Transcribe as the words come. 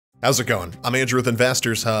How's it going? I'm Andrew with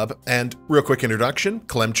Investors Hub, and real quick introduction,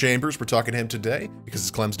 Clem Chambers. We're talking to him today because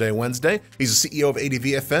it's Clem's Day Wednesday. He's the CEO of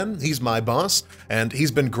ADVFN, he's my boss, and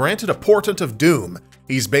he's been granted a portent of doom.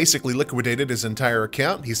 He's basically liquidated his entire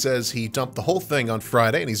account. He says he dumped the whole thing on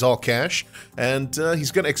Friday, and he's all cash, and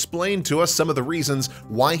he's going to explain to us some of the reasons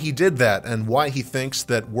why he did that and why he thinks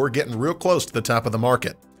that we're getting real close to the top of the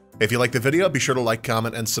market. If you like the video, be sure to like,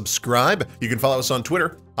 comment, and subscribe. You can follow us on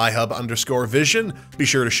Twitter, ihub_vision. Be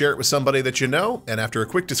sure to share it with somebody that you know. And after a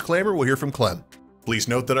quick disclaimer, we'll hear from Clem. Please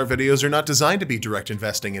note that our videos are not designed to be direct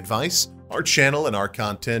investing advice. Our channel and our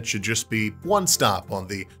content should just be one stop on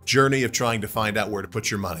the journey of trying to find out where to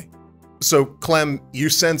put your money. So, Clem, you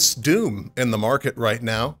sense doom in the market right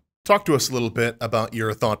now. Talk to us a little bit about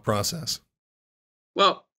your thought process.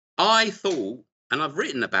 Well, I thought, and I've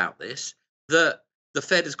written about this, that the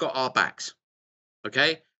Fed has got our backs,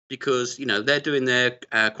 okay? Because, you know, they're doing their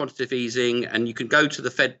quantitative easing, and you can go to the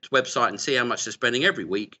Fed website and see how much they're spending every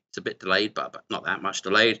week. It's a bit delayed, but not that much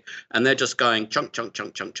delayed. And they're just going chunk, chunk,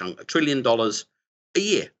 chunk, chunk, chunk, $1 trillion a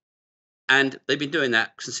year. And they've been doing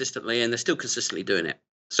that consistently, and they're still consistently doing it.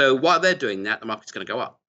 So while they're doing that, the market's going to go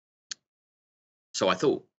up. So I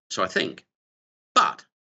thought, so I think. But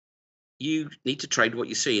you need to trade what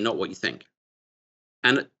you see, not what you think.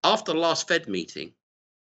 And after the last Fed meeting,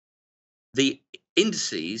 the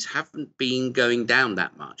indices haven't been going down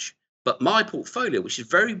that much, but my portfolio, which is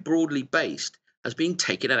very broadly based, has been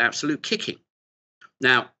taking an absolute kicking.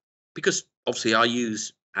 Now, because obviously I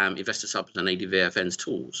use Investors Hub and ADVFN's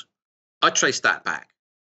tools, I trace that back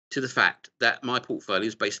to the fact that my portfolio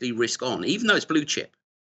is basically risk on, even though it's blue chip,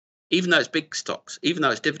 even though it's big stocks, even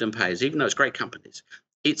though it's dividend payers, even though it's great companies,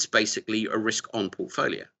 it's basically a risk on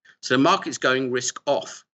portfolio. So the market's going risk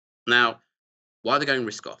off. Now, why are they going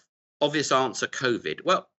risk off? Obvious answer, COVID.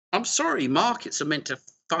 Well, I'm sorry, markets are meant to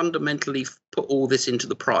fundamentally put all this into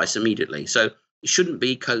the price immediately. So it shouldn't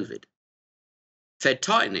be COVID. Fed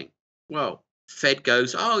tightening. Well, Fed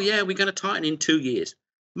goes, oh yeah, we're going to tighten in 2 years.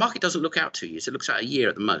 Market doesn't look out 2 years. It looks out a year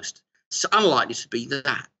at the most. It's unlikely to be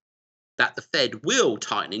that the Fed will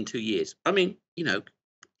tighten in 2 years. I mean, you know,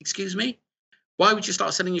 excuse me? Why would you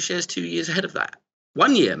start selling your shares 2 years ahead of that?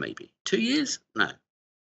 1 year, maybe. 2 years? No.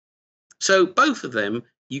 So both of them,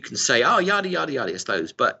 you can say, oh, yada, yada, yada, it's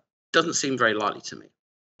those, but it doesn't seem very likely to me.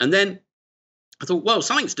 And then I thought, well,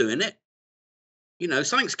 something's doing it. You know,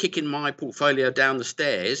 something's kicking my portfolio down the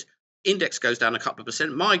stairs. Index goes down a couple of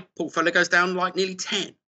percent. My portfolio goes down like nearly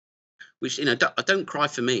 10, which, you know, don't cry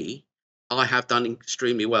for me. I have done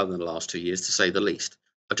extremely well in the last 2 years, to say the least.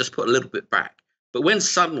 I've just put a little bit back. But when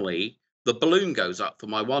suddenly the balloon goes up for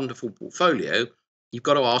my wonderful portfolio, you've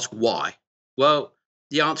got to ask why. Well,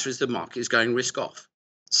 the answer is the market is going risk off.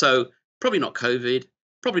 So probably not COVID,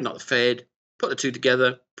 probably not the Fed, put the two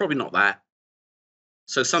together, probably not that.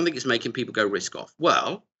 So something is making people go risk off.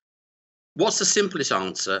 Well, what's the simplest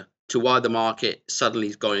answer to why the market suddenly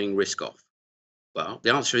is going risk off? Well,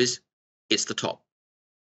 the answer is it's the top.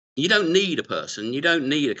 You don't need a person, you don't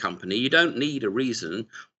need a company, you don't need a reason.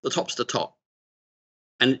 The top's the top.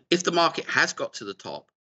 And if the market has got to the top,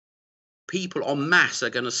 people en masse are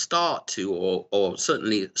going to start to, or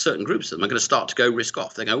certainly certain groups of them are going to start to go risk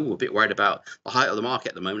off. They go, oh, a bit worried about the height of the market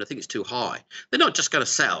at the moment. I think it's too high. They're not just going to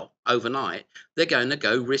sell overnight. They're going to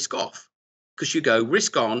go risk off, because you go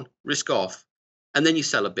risk on, risk off, and then you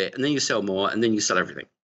sell a bit, and then you sell more, and then you sell everything.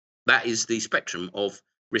 That is the spectrum of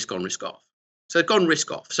risk on, risk off. So they've gone risk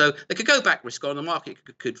off. So they could go back risk on, the market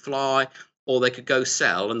could fly, or they could go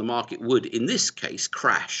sell, and the market would, in this case,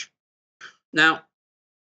 crash. Now,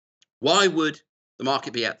 why would the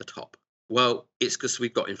market be at the top? Well, it's because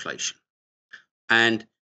we've got inflation. And,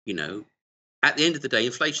 you know, at the end of the day,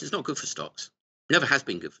 inflation is not good for stocks. It never has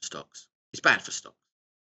been good for stocks. It's bad for stocks.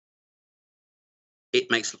 It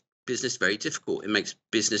makes business very difficult. It makes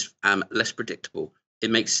business less predictable. It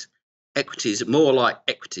makes equities more like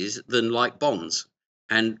equities than like bonds.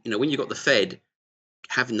 And, you know, when you've got the Fed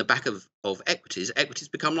having the back of equities, equities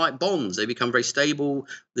become like bonds. They become very stable.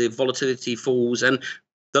 The volatility falls. And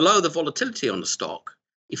the lower the volatility on the stock,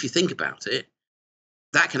 if you think about it,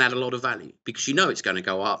 that can add a lot of value, because you know it's going to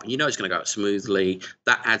go up and you know it's going to go up smoothly.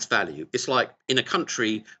 That adds value. It's like in a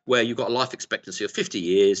country where you've got a life expectancy of 50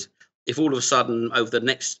 years. If all of a sudden over the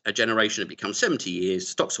next generation it becomes 70 years,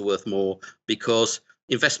 stocks are worth more because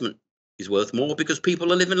investment is worth more because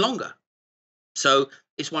people are living longer. So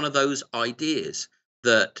it's one of those ideas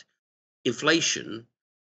that inflation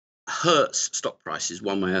hurts stock prices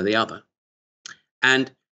one way or the other. And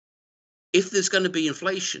if there's going to be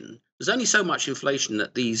inflation, there's only so much inflation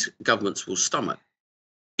that these governments will stomach.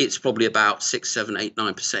 It's probably about 6, 7, 8,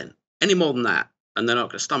 9%. Any more than that, and they're not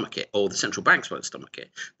going to stomach it, or the central banks won't stomach it.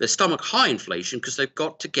 They stomach high inflation because they've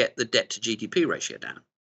got to get the debt to GDP ratio down.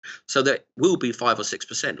 So that will be 5 or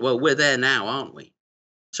 6%. Well, we're there now, aren't we?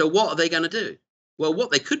 So what are they going to do? Well,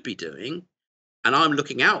 what they could be doing, and I'm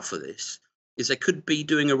looking out for this, is they could be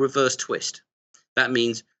doing a reverse twist. That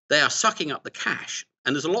means they are sucking up the cash.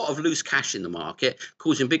 And there's a lot of loose cash in the market,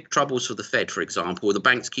 causing big troubles for the Fed, for example, where the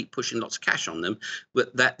banks keep pushing lots of cash on them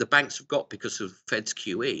that the banks have got because of Fed's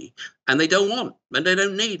QE, and they don't want, and they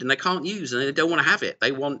don't need, and they can't use, and they don't want to have it.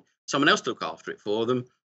 They want someone else to look after it for them,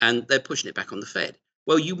 and they're pushing it back on the Fed.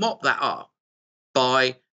 Well, you mop that up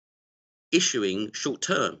by issuing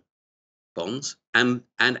short-term bonds and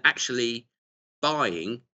actually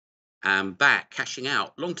buying back, cashing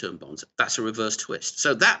out long-term bonds. That's a reverse twist.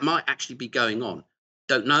 So that might actually be going on.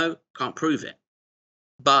 Don't know, can't prove it.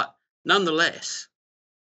 But nonetheless,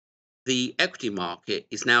 the equity market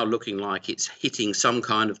is now looking like it's hitting some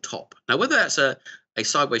kind of top. Now, whether that's a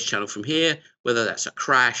sideways channel from here, whether that's a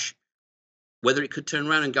crash, whether it could turn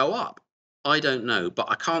around and go up, I don't know. But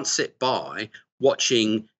I can't sit by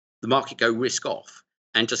watching the market go risk off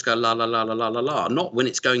and just go la, la, la, la, la, la, la, not when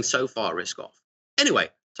it's going so far risk off. Anyway,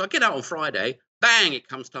 so I get out on Friday, bang, it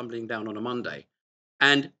comes tumbling down on a Monday.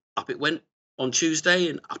 And up it went on Tuesday,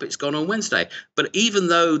 and up it's gone on Wednesday. But even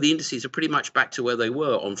though the indices are pretty much back to where they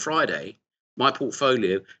were on Friday, my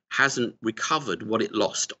portfolio hasn't recovered what it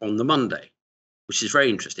lost on the Monday, which is very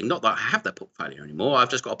interesting. Not that I have that portfolio anymore.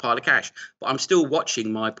 I've just got a pile of cash. But I'm still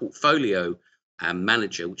watching my portfolio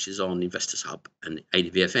manager, which is on Investors Hub and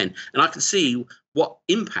ADVFN. And I can see what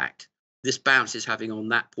impact this bounce is having on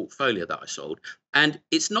that portfolio that I sold. And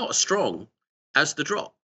it's not as strong as the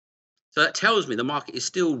drop. So that tells me the market is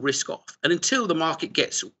still risk off. And until the market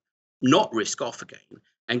gets not risk off again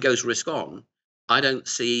and goes risk on, I don't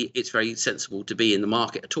see it's very sensible to be in the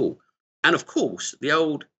market at all. And of course, the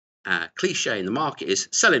old cliche in the market is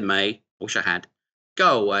sell in May, I wish I had,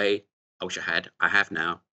 go away, I wish I had, I have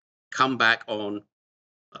now, come back on,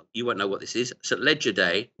 well, you won't know what this is, St. Ledger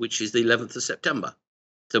Day, which is the 11th of September,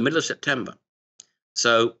 the middle of September.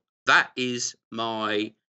 So that is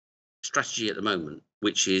my strategy at the moment,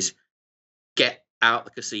 which is get out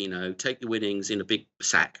the casino, take the winnings in a big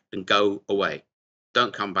sack and go away.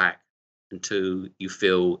 Don't come back until you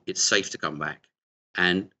feel it's safe to come back,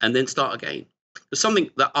 and then start again. There's something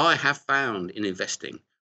that I have found in investing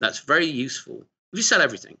that's very useful. If you sell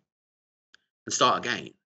everything and start again,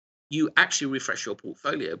 you actually refresh your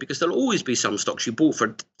portfolio, because there'll always be some stocks you bought for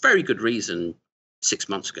a very good reason 6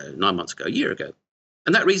 months ago, 9 months ago, a year ago,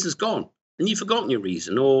 and that reason's gone, and you've forgotten your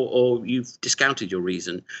reason, or you've discounted your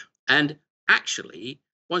reason. And actually,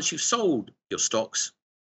 once you've sold your stocks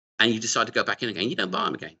and you decide to go back in again, you don't buy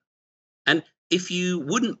them again. And if you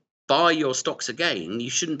wouldn't buy your stocks again, you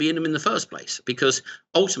shouldn't be in them in the first place, because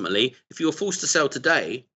ultimately, if you're forced to sell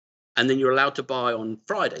today and then you're allowed to buy on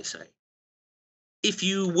Friday, say, if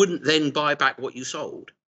you wouldn't then buy back what you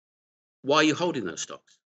sold, why are you holding those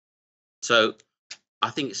stocks? So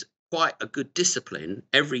I think it's quite a good discipline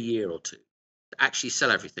every year or two to actually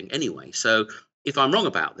sell everything anyway. So if I'm wrong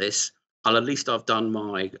about this, at least I've done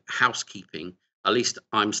my housekeeping. At least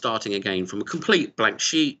I'm starting again from a complete blank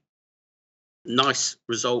sheet. Nice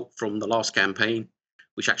result from the last campaign,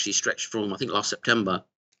 which actually stretched from, I think, last September.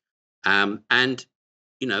 And,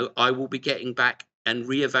 you know, I will be getting back and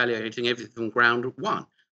reevaluating everything from ground one.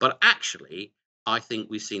 But actually, I think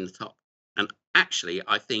we've seen the top. And actually,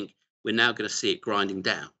 I think we're now going to see it grinding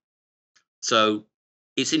down. So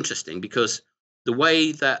it's interesting, because the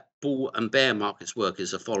way that bull and bear markets work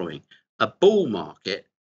is the following. A bull market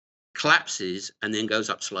collapses and then goes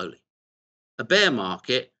up slowly. A bear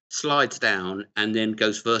market slides down and then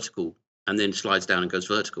goes vertical, and then slides down and goes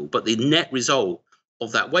vertical. But the net result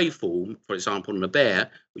of that waveform, for example, in a bear,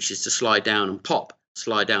 which is to slide down and pop,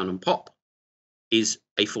 is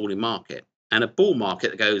a falling market. And a bull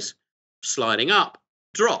market that goes sliding up,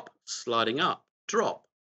 drop, sliding up, drop,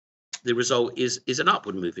 the result is an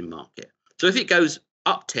upward moving market. So if it goes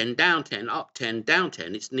up 10, down 10, up 10, down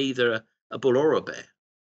 10, it's neither a bull or a bear.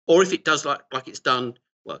 Or if it does like it's done,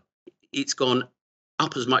 well, it's gone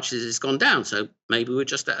up as much as it's gone down. So maybe we're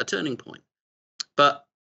just at a turning point. But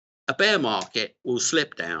a bear market will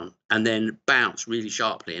slip down and then bounce really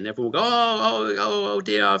sharply, and everyone will go, oh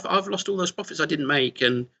dear, I've lost all those profits I didn't make,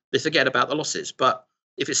 and they forget about the losses. But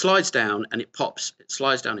if it slides down and it pops, it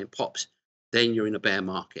slides down and it pops, then you're in a bear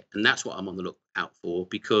market. And that's what I'm on the lookout for,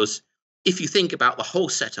 because if you think about the whole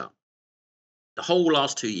setup, the whole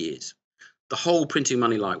last 2 years, the whole printing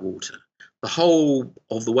money like water, the whole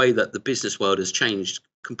of the way that the business world has changed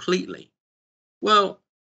completely, well,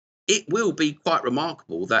 it will be quite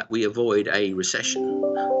remarkable that we avoid a recession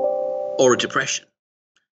or a depression.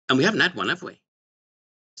 And we haven't had one, have we?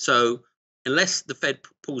 So unless the Fed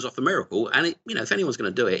pulls off a miracle, and if anyone's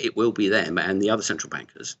going to do it, it will be them and the other central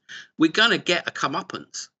bankers, we're going to get a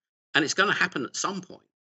comeuppance, and it's going to happen at some point.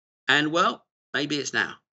 And well, maybe it's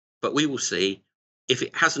now, but we will see. If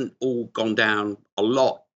it hasn't all gone down a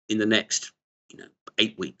lot in the next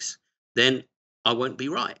 8 weeks, then I won't be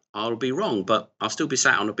right. I'll be wrong, but I'll still be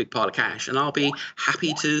sat on a big pile of cash, and I'll be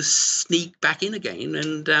happy to sneak back in again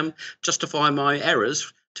and justify my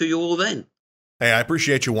errors to you all then. Hey, I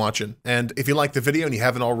appreciate you watching. And if you like the video and you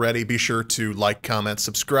haven't already, be sure to like, comment,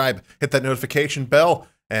 subscribe, hit that notification bell,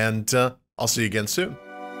 and I'll see you again soon.